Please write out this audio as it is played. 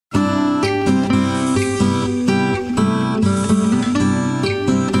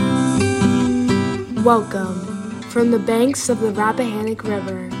Welcome from the banks of the Rappahannock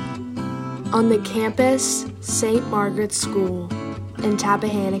River on the campus St. Margaret's School in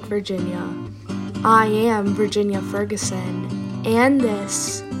Tappahannock, Virginia. I am Virginia Ferguson, and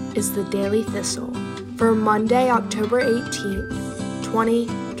this is the Daily Thistle for Monday, October 18th,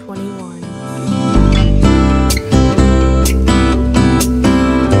 2021.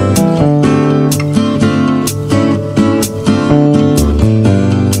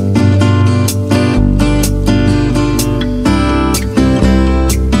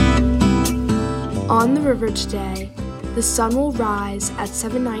 On the river today, the sun will rise at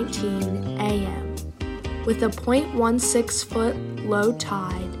 7:19 a.m. with a 0.16-foot low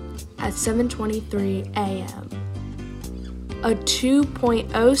tide at 7:23 a.m. A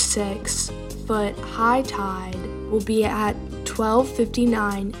 2.06-foot high tide will be at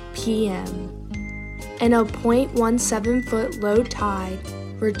 12:59 p.m. and a 0.17-foot low tide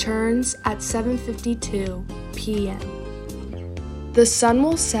returns at 7:52 p.m. The sun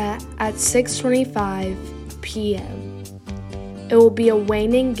will set at 6:25 p.m. It will be a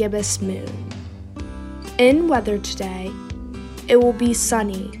waning gibbous moon. In weather today, it will be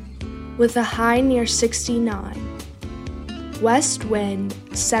sunny with a high near 69. West wind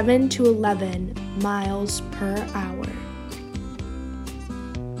 7 to 11 miles per hour.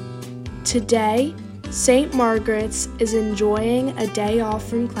 Today, St. Margaret's is enjoying a day off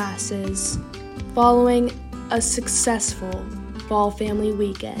from classes following a successful fall family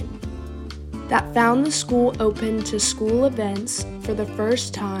weekend that found the school open to school events for the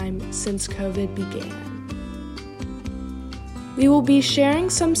first time since COVID began. We will be sharing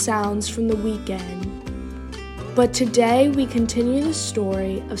some sounds from the weekend, but today we continue the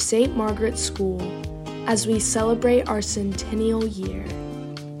story of St. Margaret's School as we celebrate our centennial year.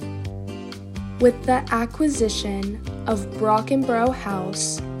 With the acquisition of Brockenbrough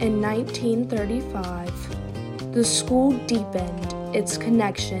House in 1935, the school deepened its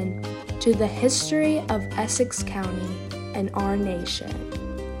connection to the history of Essex County and our nation.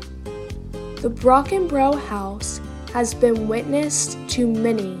 The Brockenbrough House has been witness to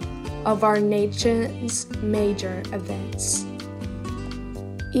many of our nation's major events,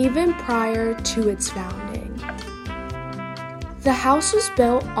 even prior to its founding. The house was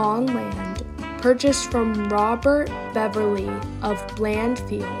built on land purchased from Robert Beverley of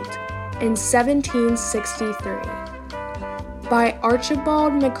Blandfield in 1763 by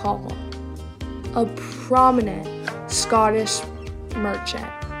Archibald McCall, a prominent Scottish merchant.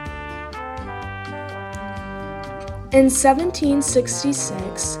 In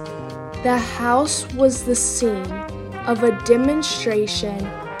 1766, the house was the scene of a demonstration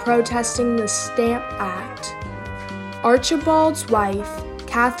protesting the Stamp Act. Archibald's wife,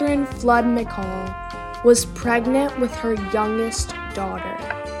 Catherine Flood McCall, was pregnant with her youngest daughter.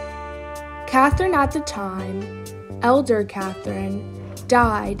 Catherine at the time, elder Catherine,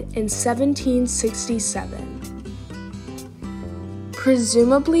 died in 1767,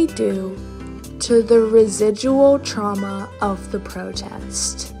 presumably due to the residual trauma of the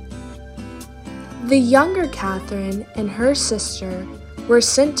protest. The younger Catherine and her sister were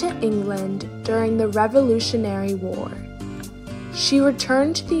sent to England during the Revolutionary War. She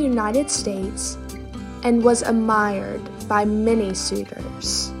returned to the United States and was admired by many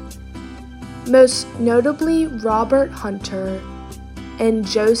suitors, most notably Robert Hunter and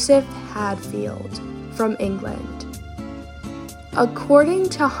Joseph Hadfield from England. According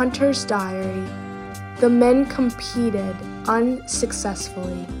to Hunter's diary, the men competed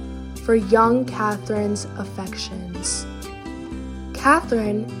unsuccessfully for young Catherine's affections.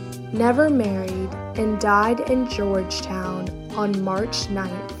 Catherine never married and died in Georgetown on March 9,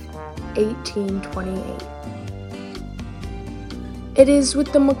 1828. It is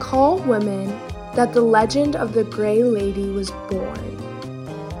with the McCall women that the legend of the Gray Lady was born.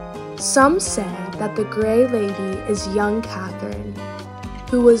 Some say that the Gray Lady is young Catherine,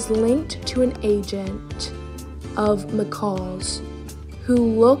 who was linked to an agent of McCall's who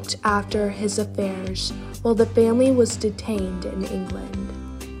looked after his affairs while the family was detained in England.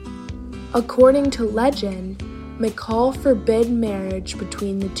 According to legend, McCall forbid marriage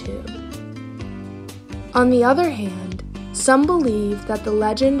between the two. On the other hand, some believe that the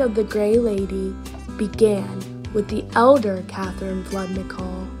legend of the Gray Lady began with the elder Catherine Flood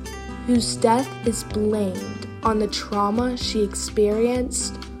McCall, whose death is blamed on the trauma she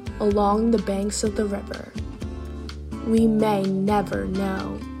experienced along the banks of the river. We may never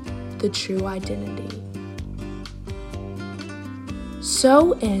know the true identity.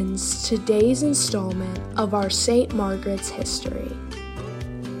 So ends today's installment of our St. Margaret's history.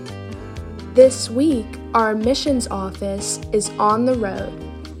 This week, our admissions office is on the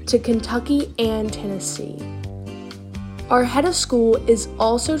road to Kentucky and Tennessee. Our head of school is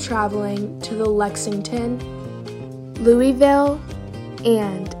also traveling to the Lexington, Louisville,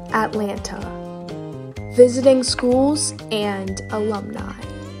 and Atlanta, visiting schools and alumni.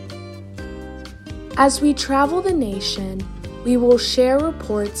 As we travel the nation, we will share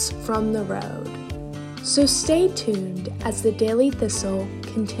reports from the road. So stay tuned as the Daily Thistle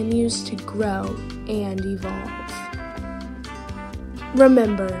continues to grow and evolve.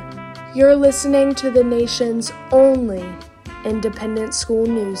 Remember, you're listening to the nation's only independent school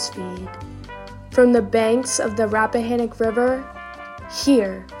newsfeed. From the banks of the Rappahannock River,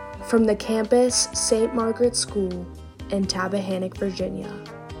 here from the campus St. Margaret's School in Tappahannock, Virginia.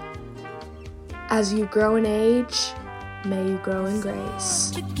 As you grow in age, may you grow in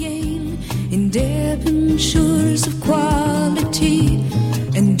grace. In debentures of quality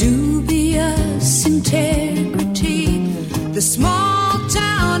and dubious integrity, the small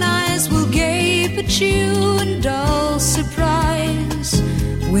town eyes will gape at you in dull surprise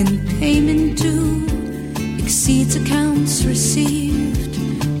when payment due exceeds accounts received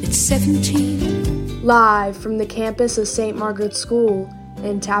at 17. Live from the campus of St. Margaret's School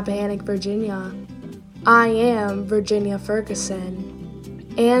in Tappahannock, Virginia, I am Virginia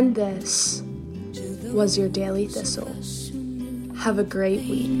Ferguson, and this was your Daily Thistle. Have a great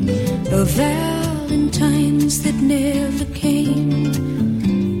week. Of Valentines that never came,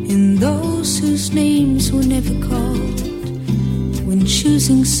 and those whose names were never called when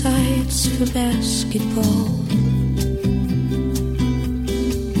choosing sides for basketball.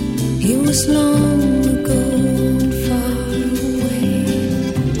 It was long ago and far away.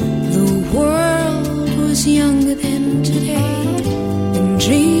 The world was younger than today, and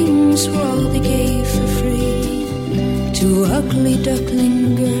dreams were all they gave for free to ugly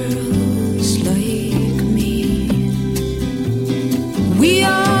duckling girls like me. We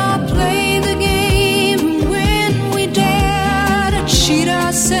all play the game when we dare to cheat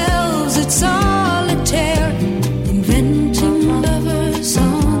ourselves at solitaire, inventing lovers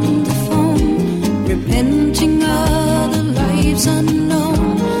on the phone, repenting other lives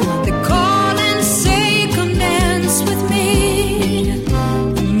unknown. They call and say, come dance with me,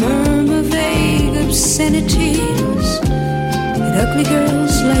 murmur vague obscenities. Ugly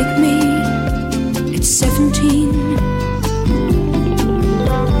girls like me at 17.